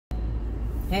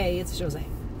Hey, it's Jose.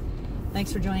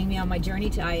 Thanks for joining me on my journey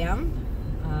to I Am.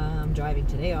 I'm driving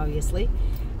today, obviously.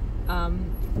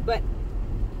 But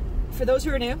for those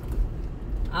who are new,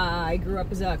 I grew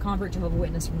up as a convert Jehovah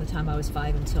Witness from the time I was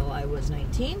 5 until I was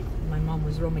 19. My mom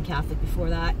was Roman Catholic before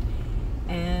that.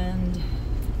 And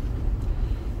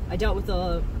I dealt with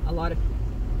a lot of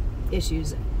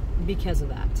issues because of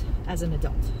that as an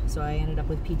adult. So I ended up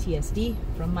with PTSD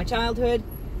from my childhood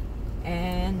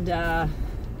and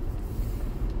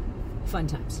fun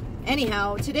times.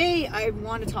 Anyhow, today I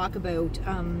want to talk about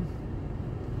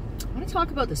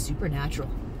the supernatural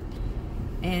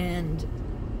and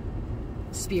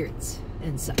spirits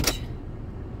and such.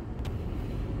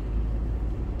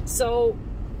 So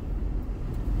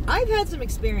I've had some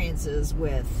experiences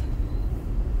with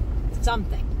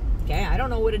something. Okay, I don't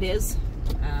know what it is,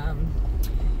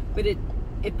 but it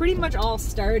pretty much all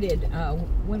started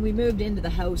when we moved into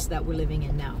the house that we're living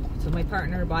in now. So my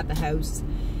partner bought the house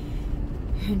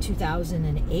in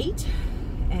 2008,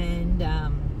 and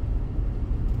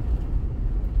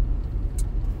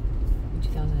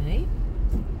 2008?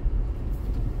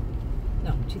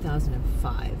 No,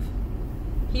 2005.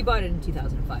 He bought it in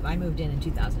 2005. I moved in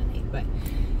 2008.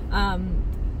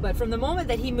 But from the moment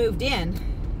that he moved in,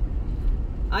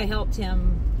 I helped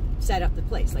him set up the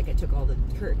place. Like, I took all the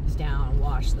curtains down and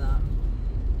washed them.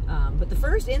 But the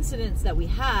first incidents that we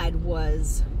had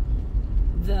was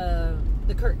the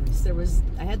curtains.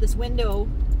 I had this window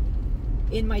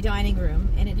in my dining room,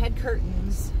 and it had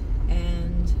curtains,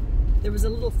 and there was a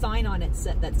little sign on it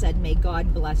that said, "May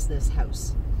God bless this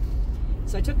house."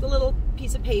 So I took the little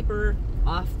piece of paper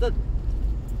off the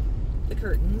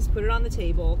curtains, put it on the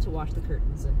table to wash the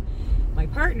curtains, and my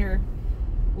partner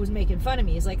was making fun of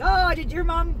me. He's like, "Oh, did your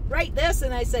mom write this?"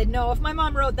 And I said, "No, if my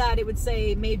mom wrote that, it would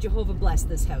say, may Jehovah bless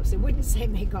this house. It wouldn't say,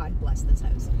 may God bless this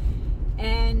house."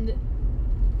 And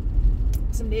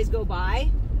some days go by,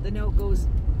 the note goes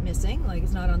missing, like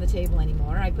it's not on the table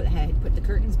anymore. I had put the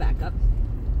curtains back up.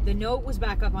 The note was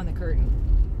back up on the curtain.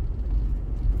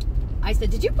 I said,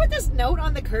 "Did you put this note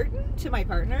on the curtain?" to my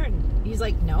partner, and he's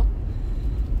like, "No."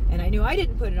 And I knew I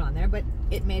didn't put it on there, but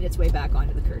it made its way back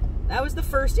onto the curtain. That was the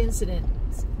first incident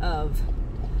of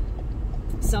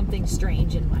something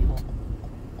strange in my home.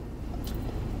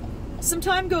 Some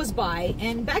time goes by,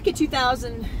 and back in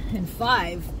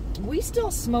 2005, we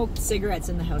still smoked cigarettes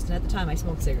in the house, and at the time I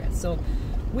smoked cigarettes. So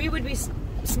we would be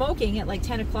smoking at like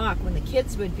 10 o'clock when the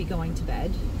kids would be going to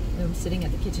bed, and sitting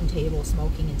at the kitchen table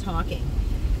smoking and talking.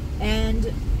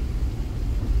 And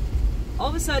all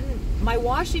of a sudden, my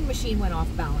washing machine went off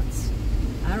balance.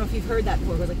 I don't know if you've heard that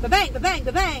before. It was like ba-bang, ba-bang,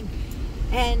 ba-bang.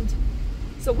 And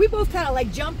so we both kind of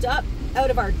like jumped up out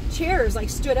of our chairs, like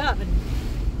stood up and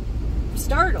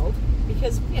startled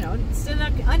because, you know, it's an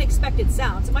unexpected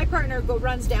sound. So my partner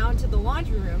runs down to the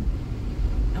laundry room,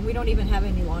 and we don't even have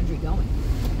any laundry going.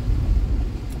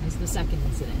 That's the second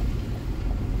incident.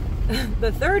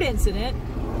 The third incident,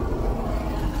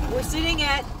 we're sitting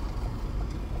at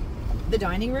the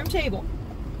dining room table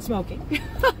smoking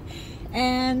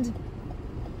and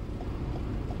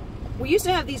we used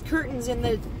to have these curtains in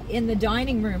the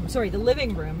dining room, sorry, the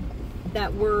living room,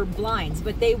 that were blinds,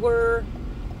 but they were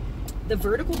the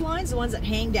vertical blinds, the ones that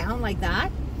hang down like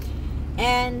that.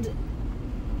 And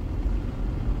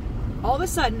all of a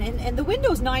sudden, and the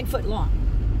window's 9 foot long.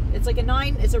 It's like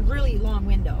it's a really long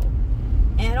window.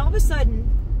 And all of a sudden,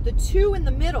 the two in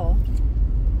the middle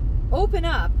open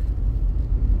up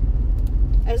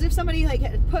as if somebody like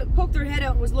had poked their head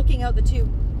out and was looking out the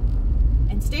tube,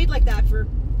 and stayed like that for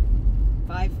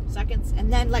 5 seconds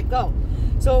and then let go.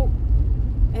 So,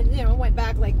 and you know, went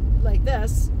back like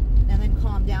this and then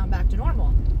calmed down back to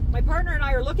normal. My partner and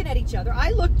I are looking at each other.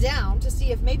 I looked down to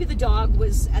see if maybe the dog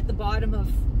was at the bottom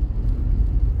of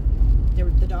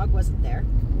the dog wasn't there.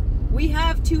 We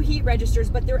have 2 heat registers,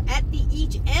 but they're at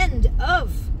each end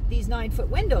of these 9 foot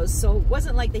windows, so it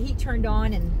wasn't like the heat turned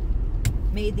on and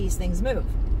made these things move.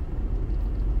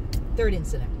 Third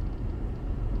incident.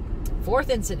 Fourth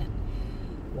incident.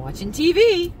 Watching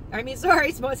TV.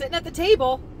 Sitting at the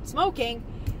table, smoking,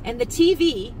 and the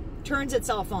TV turns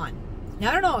itself on. Now,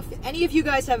 I don't know if any of you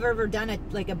guys have ever done it,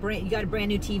 like you got a brand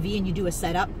new TV and you do a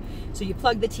setup. So you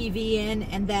plug the TV in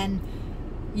and then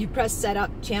you press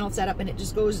channel setup, and it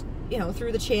just goes, you know,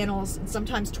 through the channels, and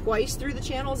sometimes twice through the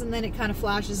channels, and then it kind of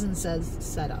flashes and says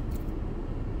setup.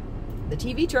 The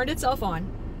TV turned itself on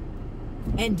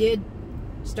and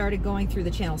started going through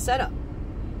the channel setup.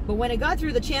 But when it got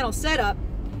through the channel setup,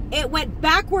 it went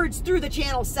backwards through the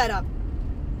channel setup.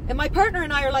 And my partner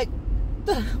and I are like,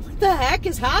 what the heck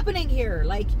is happening here?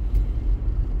 Like,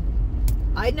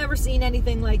 I'd never seen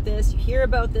anything like this. You hear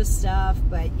about this stuff,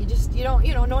 but you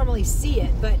don't normally see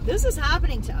it. But this is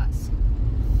happening to us.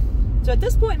 So at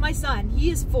this point, my son, he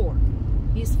is 4.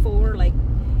 He's 4, like,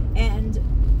 and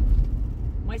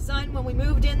my son, when we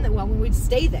moved in, well, when we'd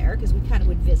stay there, because we kind of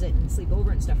would visit and sleep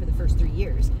over and stuff for the first 3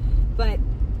 years, but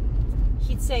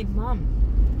he'd say, "Mom,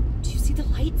 do you see the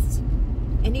lights?"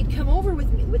 And he'd come over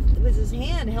with me with his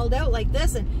hand held out like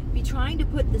this and be trying to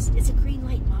put this, "It's a green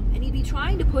light, Mom," and he'd be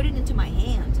trying to put it into my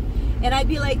hand. And I'd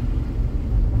be like,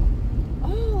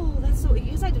 "Oh, that's so,"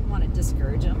 because I didn't want to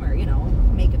discourage him or,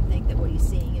 make him think that what he's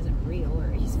seeing isn't real,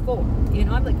 or he's 4.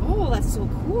 I'm like, "Oh, that's so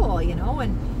cool,"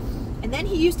 and then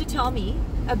he used to tell me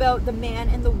about the man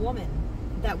and the woman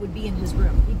that would be in his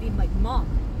room. He'd be like, "Mom,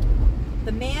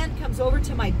 the man comes over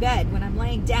to my bed when I'm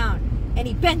laying down, and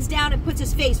he bends down and puts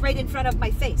his face right in front of my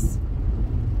face.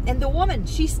 And the woman,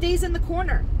 she stays in the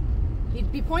corner."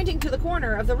 He'd be pointing to the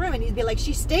corner of the room, and he'd be like,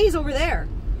 "She stays over there."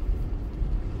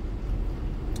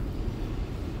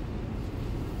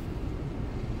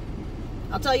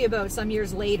 I'll tell you about some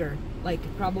years later, like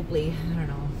probably, I don't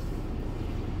know,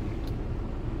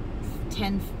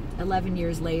 10, 11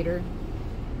 years later,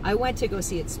 I went to go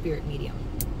see a spirit medium.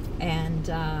 And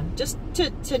just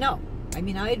to know. I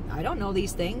mean, I don't know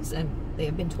these things, and they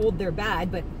have been told they're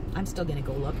bad, but I'm still going to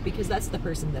go look because that's the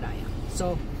person that I am.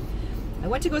 So I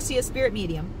went to go see a spirit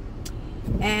medium,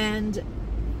 and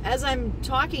as I'm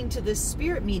talking to this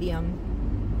spirit medium,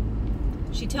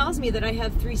 she tells me that I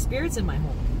have 3 spirits in my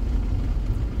home.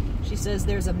 She says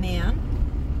there's a man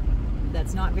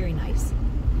that's not very nice,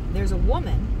 there's a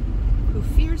woman who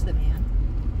fears the man,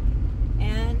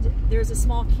 and there's a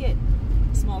small kid,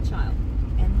 a small child,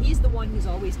 and he's the one who's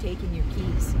always taking your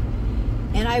keys.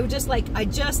 And I'm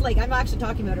actually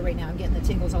talking about it right now. I'm getting the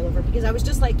tingles all over because I was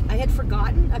just like, I had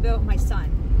forgotten about my son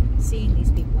seeing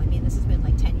these people. I mean, this has been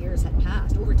like 10 years had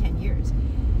passed, over 10 years.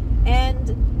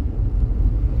 And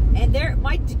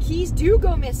my keys do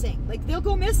go missing. Like, they'll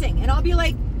go missing, and I'll be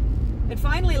like, and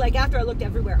finally, like, after I looked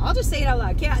everywhere, I'll just say it out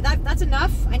loud. "Okay, that's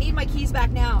enough. I need my keys back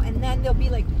now." And then they'll be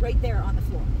like right there on the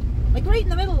floor, like right in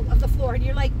the middle of the floor. And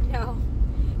you're like, "No,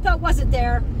 that wasn't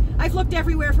there. I've looked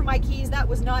everywhere for my keys. That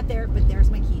was not there, but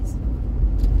there's my keys."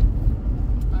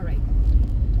 All right.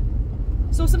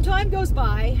 So some time goes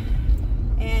by,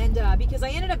 and because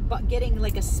I ended up getting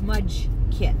like a smudge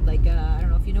kit. Like, I don't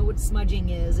know if you know what smudging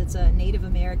is. It's a Native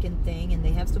American thing, and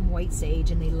they have some white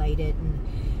sage and they light it. And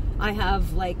I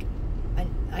have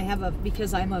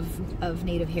because I'm of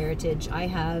Native heritage, I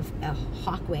have a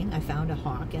hawk wing. I found a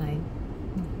hawk, and I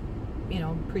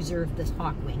preserved this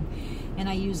hawk wing, and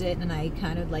I use it, and I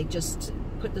kind of like just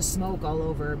put the smoke all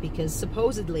over, because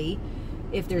supposedly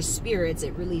if there's spirits,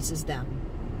 it releases them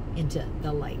into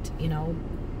the light,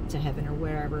 to heaven or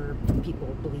wherever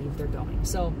people believe they're going.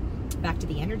 So back to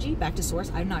the energy, back to source.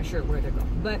 I'm not sure where they're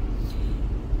going, but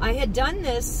I had done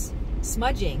this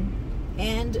smudging,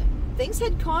 and things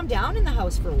had calmed down in the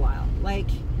house for a while.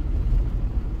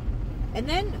 And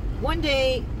then one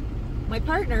day my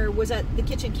partner was at the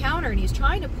kitchen counter, and he's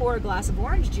trying to pour a glass of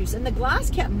orange juice, and the glass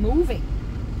kept moving.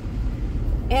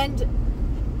 And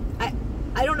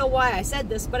I don't know why I said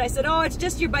this, but I said, "Oh, it's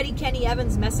just your buddy Kenny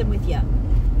Evans messing with you."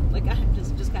 Like, I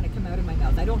just kind of come out of my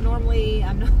mouth.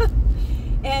 I'm not.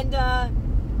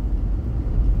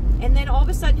 And then all of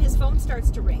a sudden his phone starts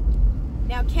to ring.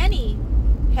 Now, Kenny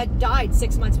had died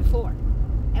 6 months before,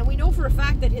 and we know for a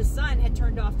fact that his son had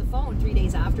turned off the phone 3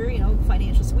 days after.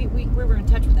 Financial. So we were in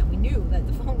touch with them. We knew that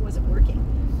the phone wasn't working.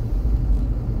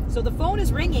 So the phone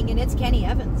is ringing, and it's Kenny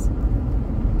Evans.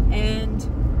 And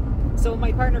so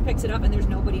my partner picks it up, and there's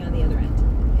nobody on the other end.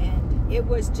 And it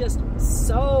was just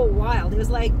so wild. It was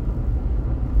kind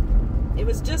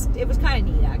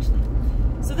of neat, actually.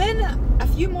 So then a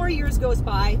few more years goes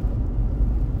by,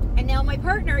 and now my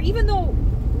partner, even though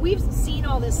we've seen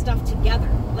all this stuff together,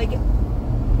 like,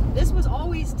 this was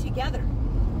always together,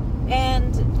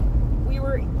 and we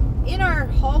were in our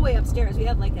hallway upstairs. We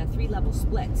had like a 3-level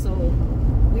split, so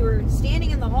we were standing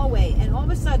in the hallway, and all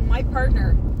of a sudden my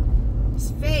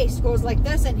partner's face goes like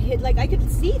this, and I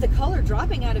could see the color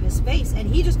dropping out of his face, and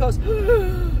he just goes,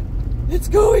 "It's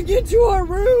going into our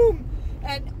room,"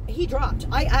 and he dropped.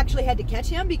 I actually had to catch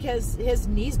him because his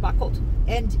knees buckled,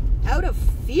 and out of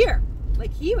fear,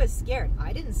 like, he was scared.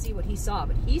 I didn't see what he saw,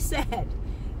 but he said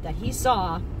that he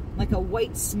saw like a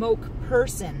white smoke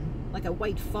person, like a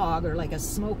white fog, or like a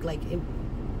smoke, like it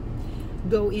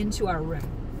go into our room.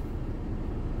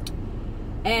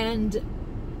 And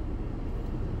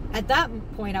at that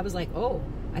point I was like, oh,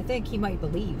 I think he might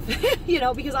believe,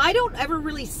 because I don't ever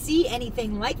really see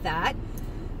anything like that.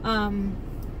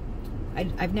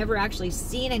 I've never actually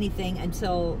seen anything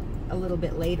until a little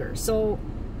bit later. So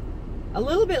a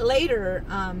little bit later,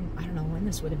 I don't know when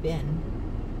this would have been,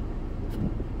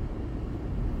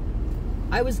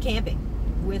 I was camping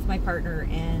with my partner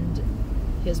and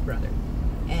his brother,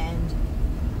 and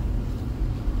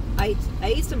I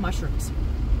ate some mushrooms,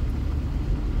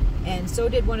 and so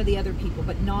did one of the other people,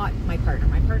 but not my partner.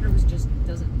 My partner was just,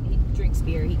 he drinks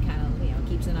beer, he kind of, you know,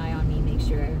 keeps an eye on me, makes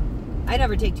sure I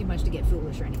never take too much to get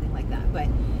foolish or anything like that. But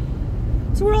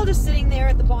so we're all just sitting there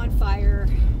at the bonfire.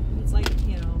 It's like,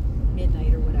 you know,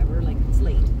 midnight or whatever, like it's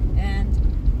late,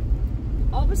 and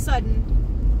all of a sudden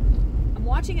I'm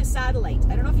watching a satellite.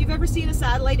 I don't know if you've ever seen a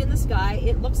satellite in the sky.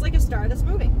 It looks like a star that's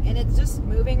moving, and it's just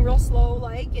moving real slow,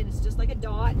 like, and it's just like a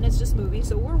dot, and it's just moving.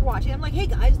 So we're watching. I'm like, hey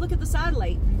guys, look at the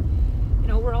satellite. And, you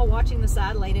know, we're all watching the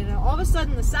satellite, and all of a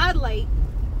sudden the satellite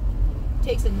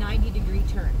takes a 90-degree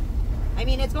turn. I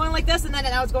mean, it's going like this, and then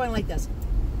now it's going like this.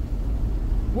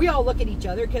 We all look at each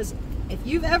other, because if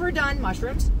you've ever done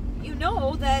mushrooms, you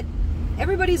know that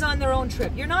everybody's on their own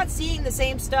trip. You're not seeing the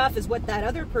same stuff as what that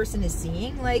other person is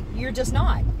seeing. Like, you're just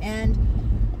not. And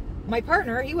my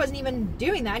partner, he wasn't even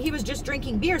doing that. He was just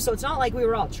drinking beer, so it's not like we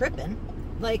were all tripping.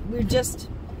 Like, we're just...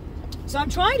 So I'm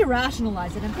trying to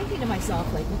rationalize it. I'm thinking to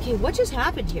myself, like, okay, what just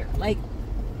happened here? Like,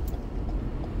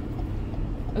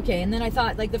 okay, and then I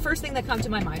thought, like, the first thing that comes to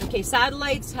my mind, okay,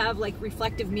 satellites have, like,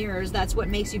 reflective mirrors. That's what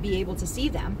makes you be able to see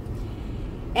them.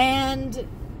 And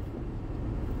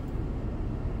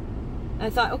I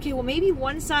thought, okay, well, maybe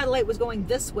one satellite was going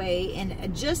this way,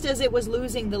 and just as it was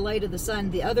losing the light of the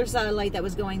sun, the other satellite that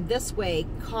was going this way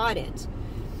caught it.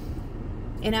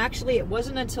 And actually, it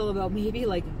wasn't until about maybe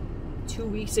like 2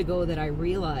 weeks ago that I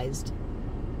realized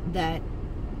that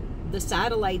the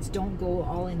satellites don't go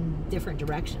all in different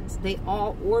directions. They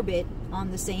all orbit on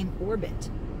the same orbit.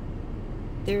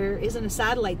 There isn't a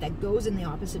satellite that goes in the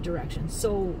opposite direction.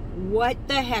 So what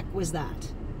the heck was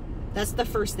that? That's the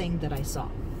first thing that I saw.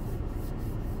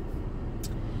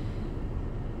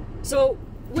 So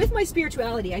with my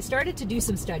spirituality, I started to do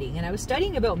some studying, and I was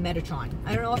studying about Metatron.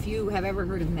 I don't know if you have ever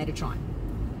heard of Metatron.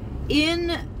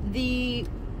 In the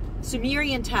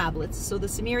Sumerian tablets, so the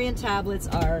Sumerian tablets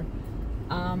are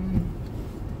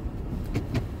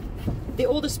the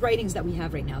oldest writings that we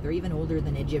have right now. They're even older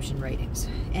than Egyptian writings.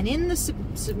 And in the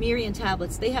Sumerian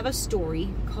tablets, they have a story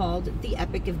called the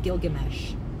Epic of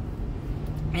Gilgamesh.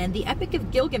 And the Epic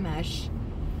of Gilgamesh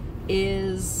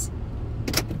is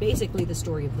basically the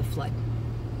story of the flood.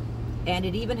 And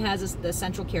it even has the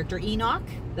central character Enoch.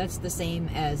 That's the same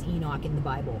as Enoch in the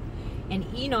Bible. And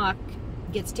Enoch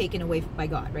gets taken away by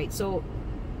God, right? So,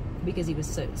 because he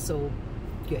was so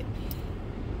good.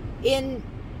 In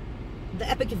the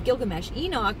Epic of Gilgamesh,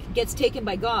 Enoch gets taken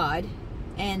by God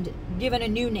and given a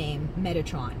new name,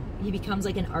 Metatron. He becomes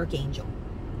like an archangel.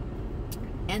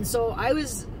 And so I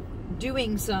was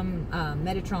doing some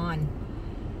Metatron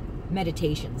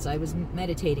meditations. I was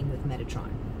meditating with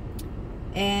Metatron.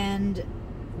 And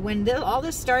when all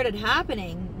this started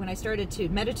happening, when I started to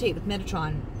meditate with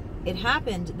Metatron, it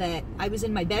happened that I was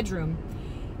in my bedroom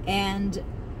and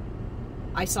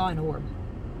I saw an orb.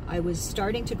 I was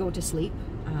starting to go to sleep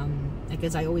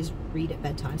because I always read at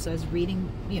bedtime. So I was reading,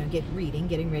 you know,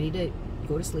 getting ready to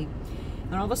go to sleep.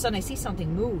 And all of a sudden I see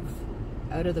something move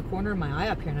out of the corner of my eye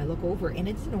up here, and I look over, and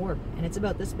it's an orb, and it's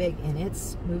about this big, and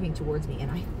it's moving towards me, and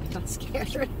I got scared.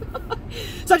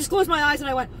 So I just closed my eyes, and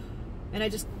I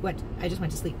just went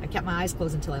to sleep. I kept my eyes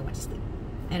closed until I went to sleep.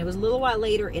 And it was a little while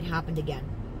later, it happened again.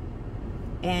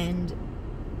 And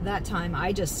that time,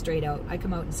 I just straight out, I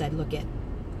come out and said, look,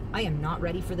 I am not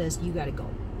ready for this. You got to go.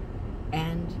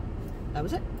 And that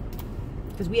was it.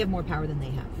 Because we have more power than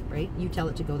they have, right? You tell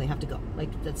it to go, they have to go.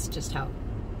 Like, that's just how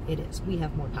it is. We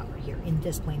have more power here in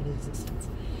this plane of existence.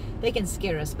 They can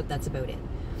scare us, but that's about it.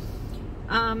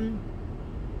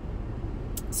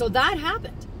 So that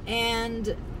happened.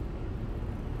 And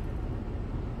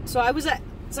so I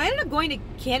ended up going to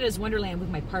Canada's Wonderland with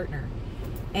my partner.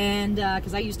 And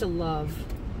because I used to love,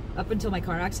 up until my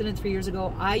car accident 3 years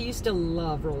ago, I used to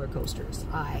love roller coasters.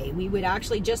 We would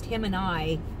actually, just him and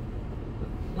I,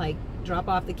 like, drop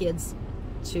off the kids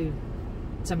to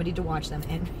somebody to watch them,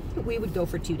 and we would go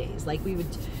for 2 days. Like, we would,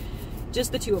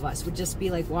 just the two of us would just be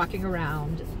like walking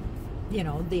around, you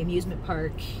know, the amusement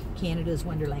park, Canada's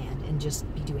Wonderland, and just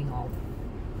be doing all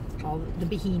the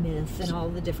behemoth and all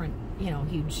the different, you know,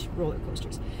 huge roller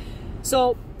coasters.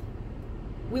 So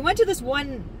we went to this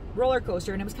one roller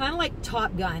coaster, and it was kind of like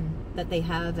Top Gun that they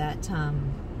have at oh,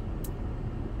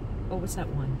 what's that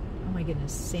one? Oh my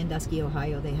goodness, Sandusky,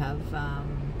 Ohio. They have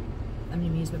an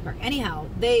amusement park. Anyhow,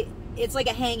 it's like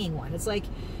a hanging one. It's like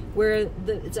where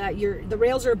the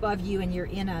rails are above you and you're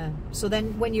in a, so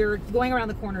then when you're going around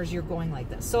the corners, you're going like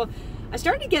this. So I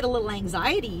started to get a little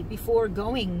anxiety before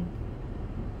going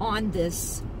on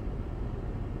this,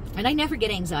 and I never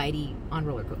get anxiety on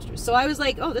roller coasters. So I was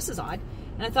like, oh, this is odd.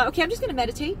 And I thought, okay, I'm just going to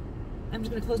meditate. I'm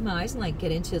just going to close my eyes and like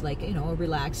get into like, you know, a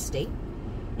relaxed state.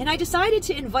 And I decided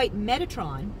to invite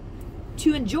Metatron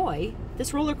to enjoy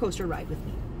this roller coaster ride with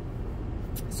me.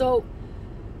 So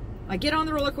I get on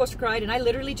the roller coaster ride and I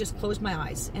literally just closed my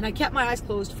eyes. And I kept my eyes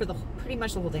closed for pretty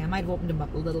much the whole day. I might have opened them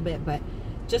up a little bit, but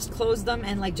just closed them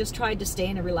and like just tried to stay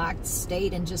in a relaxed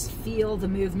state and just feel the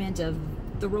movement of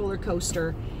the roller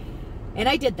coaster. And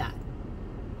I did that.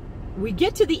 We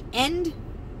get to the end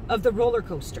of the roller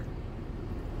coaster.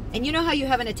 And you know how you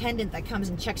have an attendant that comes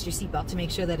and checks your seatbelt to make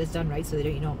sure that it's done right so that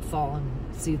you don't fall and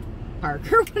sue the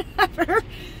park or whatever.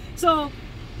 So,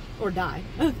 or die.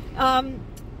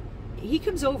 He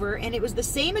comes over, and it was the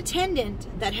same attendant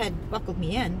that had buckled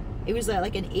me in. It was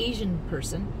like an Asian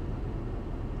person.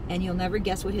 And you'll never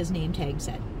guess what his name tag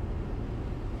said.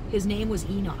 His name was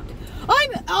Enoch.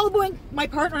 I'm elbowing my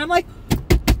partner. I'm like,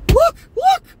 look!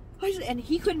 And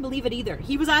he couldn't believe it either.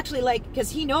 He was actually like, because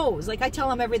he knows, like I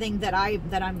tell him everything that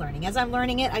I'm learning. As I'm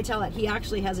learning it, I tell it. He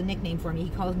actually has a nickname for me.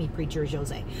 He calls me Preacher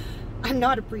Jose. I'm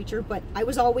not a preacher, but I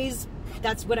was always,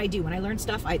 that's what I do. When I learn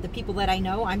stuff, the people that I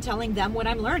know, I'm telling them what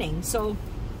I'm learning. So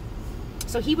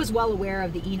he was well aware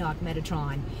of the Enoch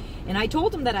Metatron. And I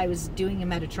told him that I was doing a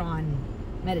Metatron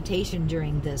meditation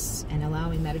during this and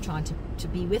allowing Metatron to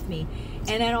be with me.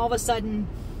 And then all of a sudden,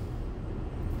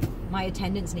 my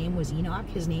attendant's name was Enoch,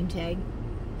 his name tag.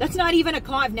 That's not even a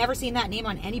call. I've never seen that name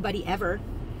on anybody ever.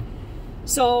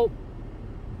 So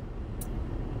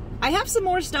I have some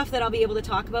more stuff that I'll be able to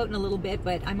talk about in a little bit,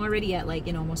 but I'm already at like,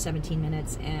 almost 17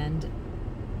 minutes and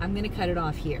I'm going to cut it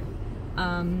off here.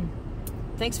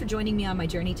 Thanks for joining me on my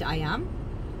journey to I Am.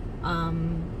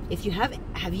 If you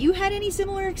have you had any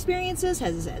similar experiences?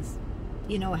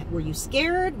 Were you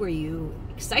scared? Were you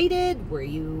excited? Were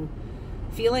you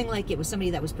feeling like it was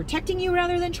somebody that was protecting you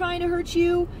rather than trying to hurt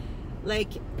you?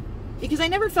 Because I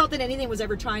never felt that anything was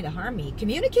ever trying to harm me.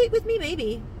 Communicate with me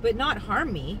maybe, but not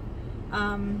harm me.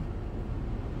 And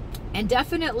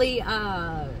definitely,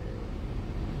 I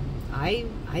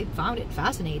found it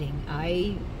fascinating.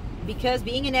 Because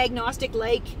being an agnostic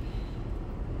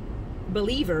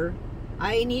believer,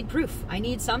 I need proof. I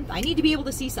need to be able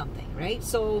to see something, right?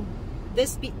 So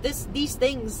these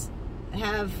things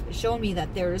have shown me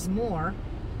that there is more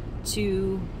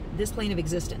to this plane of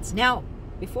existence. Now,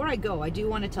 before I go, I do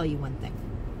want to tell you one thing.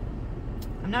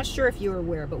 I'm not sure if you're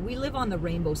aware, but we live on the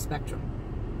rainbow spectrum.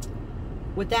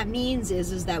 What that means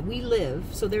is that we live,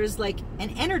 so there's like an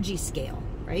energy scale,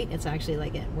 right? It's actually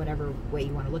like whatever way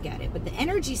you want to look at it. But the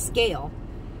energy scale,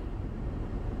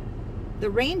 the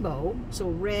rainbow, so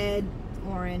red,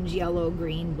 orange, yellow,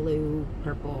 green, blue,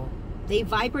 purple, they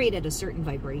vibrate at a certain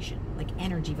vibration, like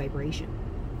energy vibration.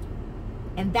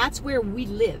 And that's where we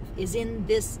live, is in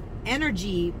this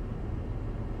energy,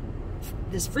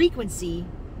 this frequency,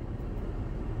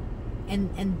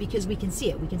 and because we can see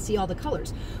it, we can see all the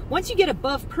colors. Once you get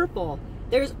above purple,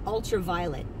 there's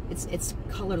ultraviolet. It's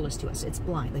colorless to us. It's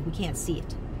blind, like we can't see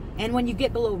it. And when you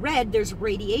get below red, there's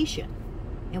radiation,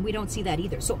 and we don't see that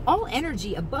either. So all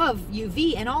energy above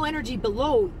UV and all energy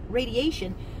below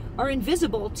radiation are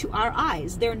invisible to our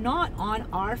eyes. They're not on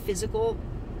our physical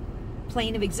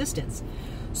plane of existence.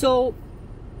 So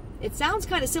it sounds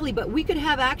kind of silly, but we could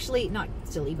have actually, not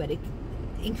silly, but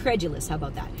incredulous, how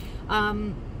about that?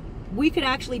 We could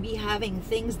actually be having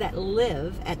things that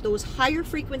live at those higher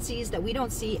frequencies that we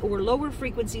don't see, or lower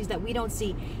frequencies that we don't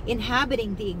see,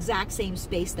 inhabiting the exact same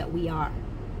space that we are,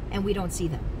 and we don't see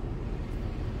them.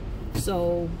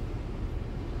 So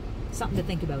something to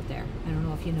think about there. I don't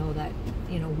know if you know that,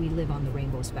 we live on the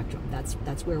rainbow spectrum.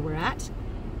 That's where we're at,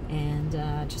 and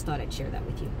just thought I'd share that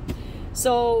with you.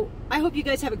 So I hope you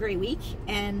guys have a great week,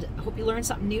 and I hope you learned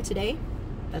something new today.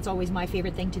 That's always my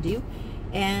favorite thing to do.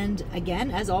 And again,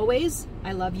 as always,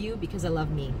 I love you because I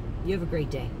love me. You have a great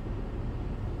day.